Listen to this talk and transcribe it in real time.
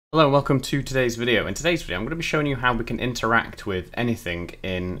Hello and welcome to today's video. In today's video I'm going to be showing you how we can interact with anything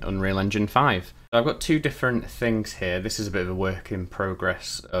in Unreal Engine 5. So I've got two different things here. This is a bit of a work in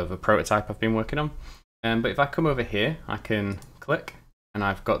progress of a prototype I've been working on. But if I come over here I can click and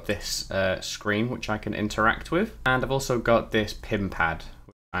I've got this screen which I can interact with, and I've also got this pin pad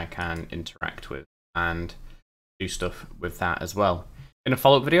which I can interact with and do stuff with that as well. In a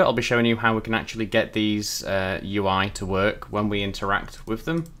follow-up video I'll be showing you how we can actually get these UI to work when we interact with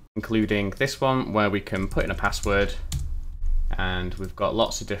them, including this one where we can put in a password and we've got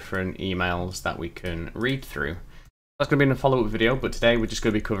lots of different emails that we can read through. That's going to be in a follow-up video, but today we're just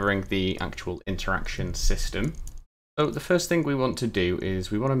going to be covering the actual interaction system. So the first thing we want to do is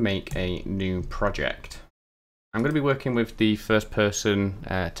we want to make a new project. I'm going to be working with the first person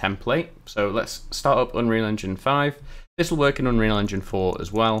template, so let's start up Unreal Engine 5. This will work in Unreal Engine 4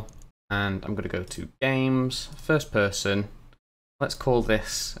 as well, and I'm going to go to Games, First Person. Let's call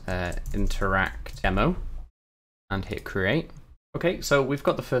this Interact Demo and hit Create. Okay, so we've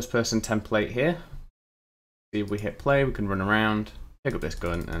got the first person template here. See, if we hit play, we can run around, pick up this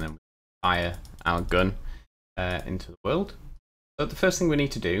gun, and then fire our gun into the world. So the first thing we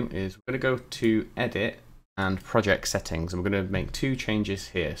need to do is we're going to go to Edit and Project Settings, and we're going to make two changes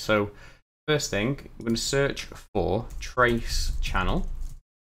here. So first thing, we're going to search for Trace Channel.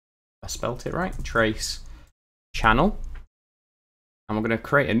 I spelt it right, Trace Channel. And we're going to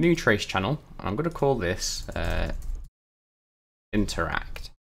create a new trace channel, and I'm going to call this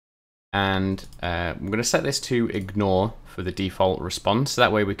Interact. And I'm going to set this to Ignore for the default response, so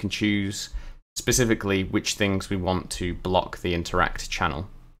that way we can choose specifically which things we want to block the Interact channel.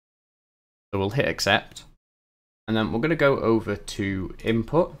 So we'll hit Accept, and then we're going to go over to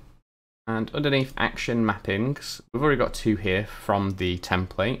Input, and underneath Action Mappings, we've already got two here from the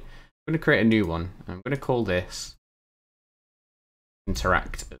template. I'm going to create a new one, and I'm going to call this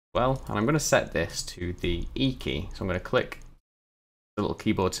Interact as well, and I'm going to set this to the E key. So I'm going to click the little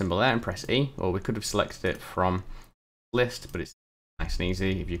keyboard symbol there and press E, or we could have selected it from list, but it's nice and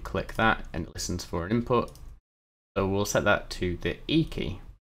easy if you click that and it listens for an input. So we'll set that to the E key.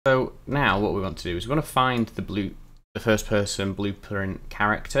 So now what we want to do is we want to find the first person blueprint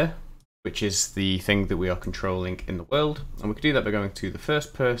character, which is the thing that we are controlling in the world, and we can do that by going to the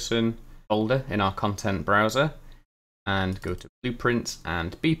first person folder in our content browser and go to blueprints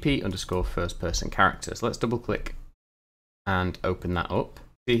and BP underscore first person character. So let's double click and open that up.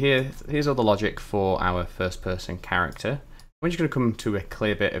 See here's all the logic for our first person character. We're just going to come to a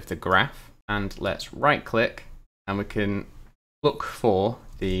clear bit of the graph, and let's right click and we can look for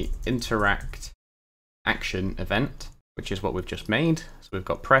the interact action event, which is what we've just made. So we've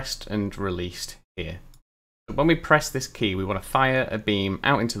got pressed and released here. When we press this key, we want to fire a beam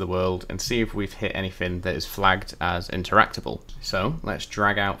out into the world and see if we've hit anything that is flagged as interactable. So let's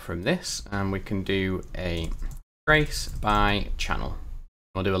drag out from this, and we can do a trace by channel.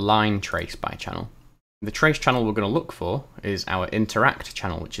 We'll do a line trace by channel. The trace channel we're going to look for is our interact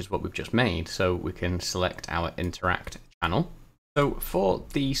channel, which is what we've just made. So we can select our interact channel. So for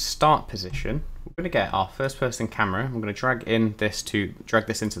the start position, we're going to get our first person camera. I'm going to drag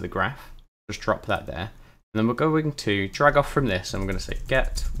this into the graph. Just drop that there. And then we're going to drag off from this, and we're going to say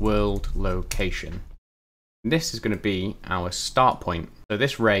get world location. And this is going to be our start point. So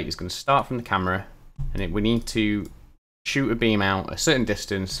this ray is going to start from the camera, and we need to shoot a beam out a certain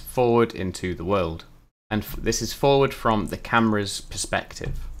distance forward into the world. And this is forward from the camera's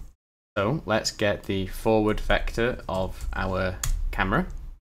perspective. So let's get the forward vector of our camera,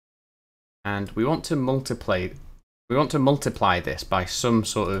 and we want to multiply this by some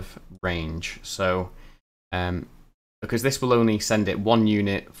sort of range. So because this will only send it one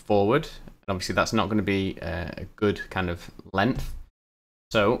unit forward, and obviously that's not going to be a good kind of length.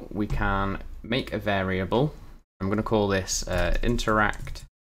 So we can make a variable. I'm going to call this interact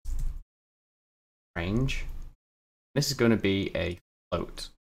range. This is going to be a float.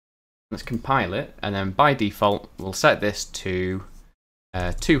 Let's compile it, and then by default we'll set this to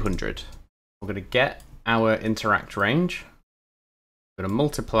 200. We're going to get our interact range. We're going to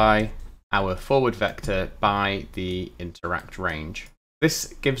multiply our forward vector by the interact range.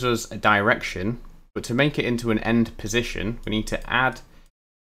 This gives us a direction, but to make it into an end position, we need to add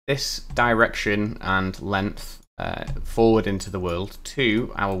this direction and length forward into the world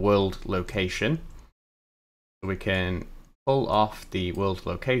to our world location. So we can pull off the world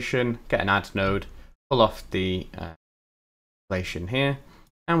location, get an add node, pull off the location here,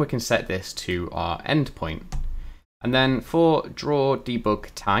 and we can set this to our endpoint. And then for draw debug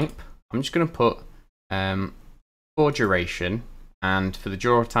type, I'm just going to put for duration, and for the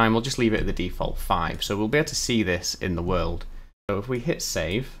draw time we'll just leave it at the default 5, so we'll be able to see this in the world. So if we hit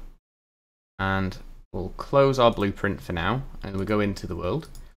save, and we'll close our blueprint for now, and we go into the world.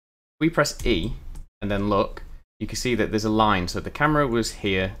 If we press E, and then look, you can see that there's a line. So the camera was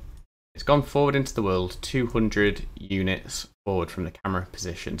here. It's gone forward into the world 200 units forward from the camera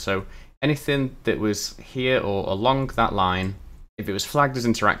position. So anything that was here or along that line, if it was flagged as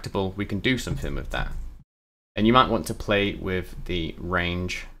interactable, we can do something with that. And you might want to play with the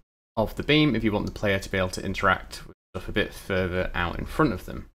range of the beam if you want the player to be able to interact with stuff a bit further out in front of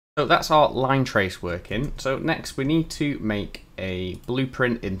them. So that's our line trace working. So next we need to make a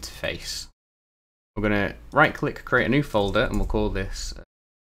blueprint interface. We're going to right click, create a new folder, and we'll call this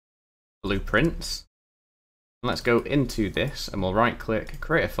blueprints. And let's go into this, and we'll right click,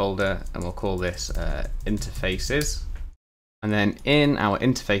 create a folder, and we'll call this interfaces. And then in our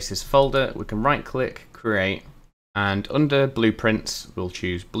interfaces folder, we can right click, create, and under blueprints, we'll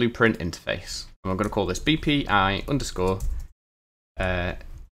choose blueprint interface. And we're going to call this BPI underscore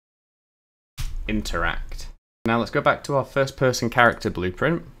interact. Now let's go back to our first person character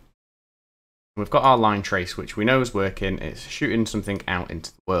blueprint. We've got our line trace, which we know is working. It's shooting something out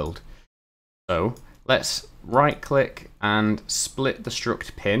into the world. So let's right click and split the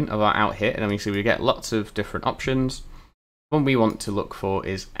struct pin of our out hit, and then we see we get lots of different options. One we want to look for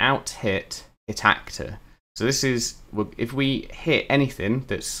is out hit actor. So this is, if we hit anything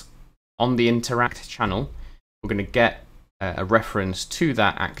that's on the interact channel, we're going to get a reference to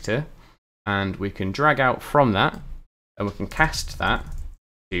that actor, and we can drag out from that, and we can cast that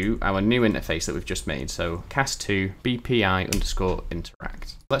to our new interface that we've just made. So cast to BPI underscore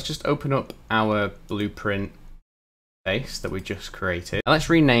interact. Let's just open up our blueprint face that we just created. Now let's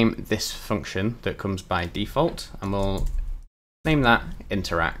rename this function that comes by default, and we'll name that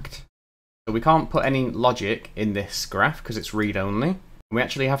interact. So we can't put any logic in this graph because it's read only. We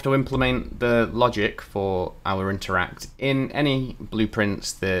actually have to implement the logic for our interact in any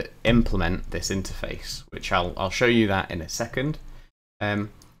blueprints that implement this interface, which I'll show you that in a second.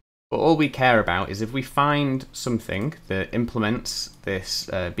 But all we care about is if we find something that implements this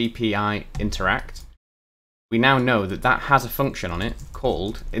BPI interact, we now know that that has a function on it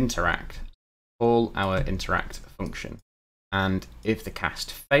called interact. Call our interact function. And if the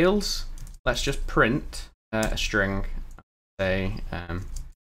cast fails, let's just print a string, say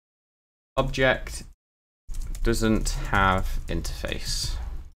object doesn't have interface.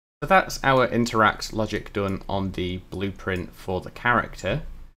 So that's our interact logic done on the blueprint for the character.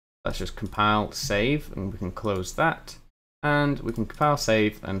 Let's just compile, save, and we can close that. And we can compile,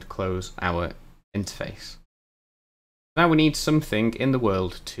 save, and close our interface. Now we need something in the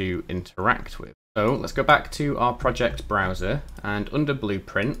world to interact with. So let's go back to our project browser, and under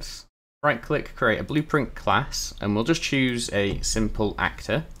blueprints, right click, create a blueprint class, and we'll just choose a simple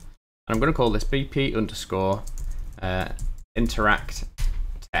actor. And I'm going to call this BP underscore interact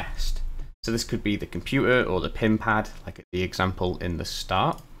test. So this could be the computer or the pin pad, like the example in the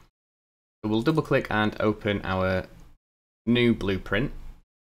start. So we'll double click and open our new blueprint.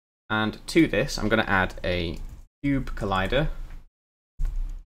 And to this, I'm going to add a cube collider,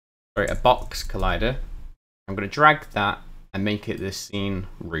 sorry, a box collider. I'm going to drag that and make it the scene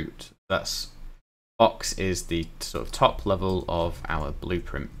root. That's box is the sort of top level of our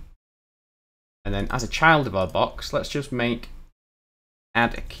blueprint. And then as a child of our box, let's just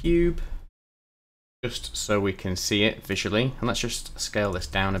add a cube, just so we can see it visually. And let's just scale this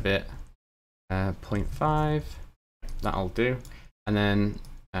down a bit. 0.5, that'll do. And then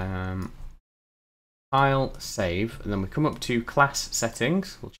file, save, and then we come up to class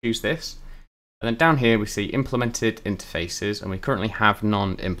settings. We'll choose this. And then down here we see implemented interfaces, and we currently have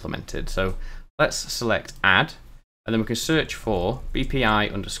none implemented. So let's select add, and then we can search for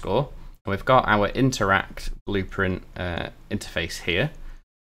BPI underscore, and we've got our interact blueprint interface here.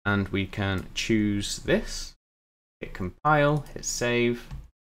 And we can choose this, hit compile, hit save.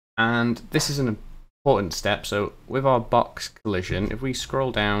 And this is an important step. So with our box collision, if we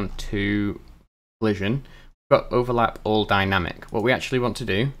scroll down to collision, we've got overlap all dynamic. What we actually want to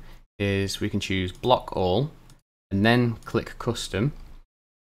do is we can choose block all and then click custom.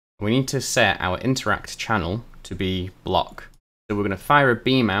 We need to set our interact channel to be block. So we're going to fire a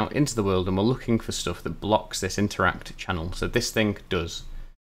beam out into the world, and we're looking for stuff that blocks this interact channel. So this thing does.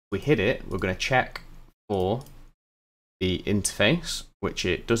 If we hit it, we're going to check for the interface, which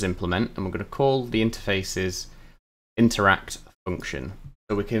it does implement, and we're going to call the interface's interact function.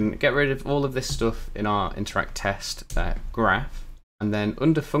 So we can get rid of all of this stuff in our interact test graph. And then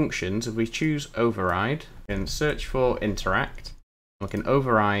under functions, if we choose override, we can search for interact, and we can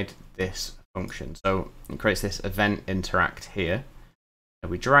override this function. So it creates this event interact here.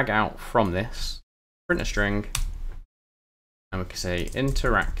 And we drag out from this, print a string, and we can say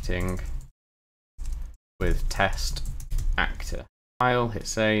interacting with test actor. File, hit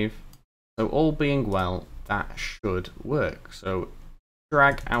save. So all being well, that should work. So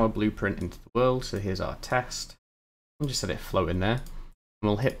drag our blueprint into the world. So here's our test. I'll just let it float in there. And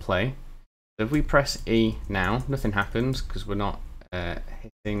we'll hit play. So if we press E now, nothing happens because we're not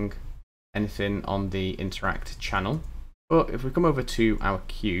hitting anything on the interact channel. But if we come over to our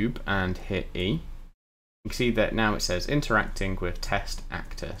cube and hit E, you can see that now it says interacting with test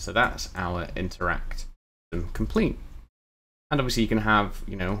actor. So that's our interact complete. And obviously you can have,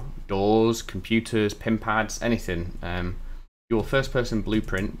 you know, doors, computers, pin pads, anything. Your first person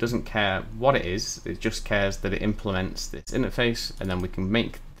blueprint doesn't care what it is, it just cares that it implements this interface, and then we can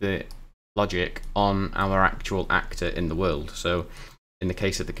make the logic on our actual actor in the world. So in the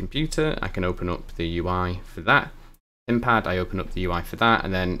case of the computer, I can open up the UI for that. Pin pad, I open up the UI for that,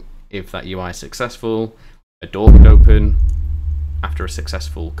 and then if that UI is successful, a door would open after a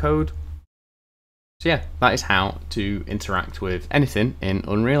successful code. So yeah, that is how to interact with anything in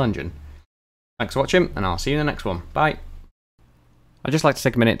Unreal Engine. Thanks for watching, and I'll see you in the next one. Bye! I'd just like to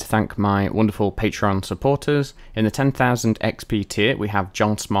take a minute to thank my wonderful Patreon supporters. In the 10,000 XP tier, we have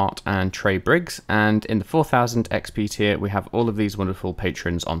John Smart and Trey Briggs, and in the 4,000 XP tier, we have all of these wonderful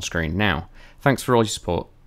patrons on screen now. Thanks for all your support.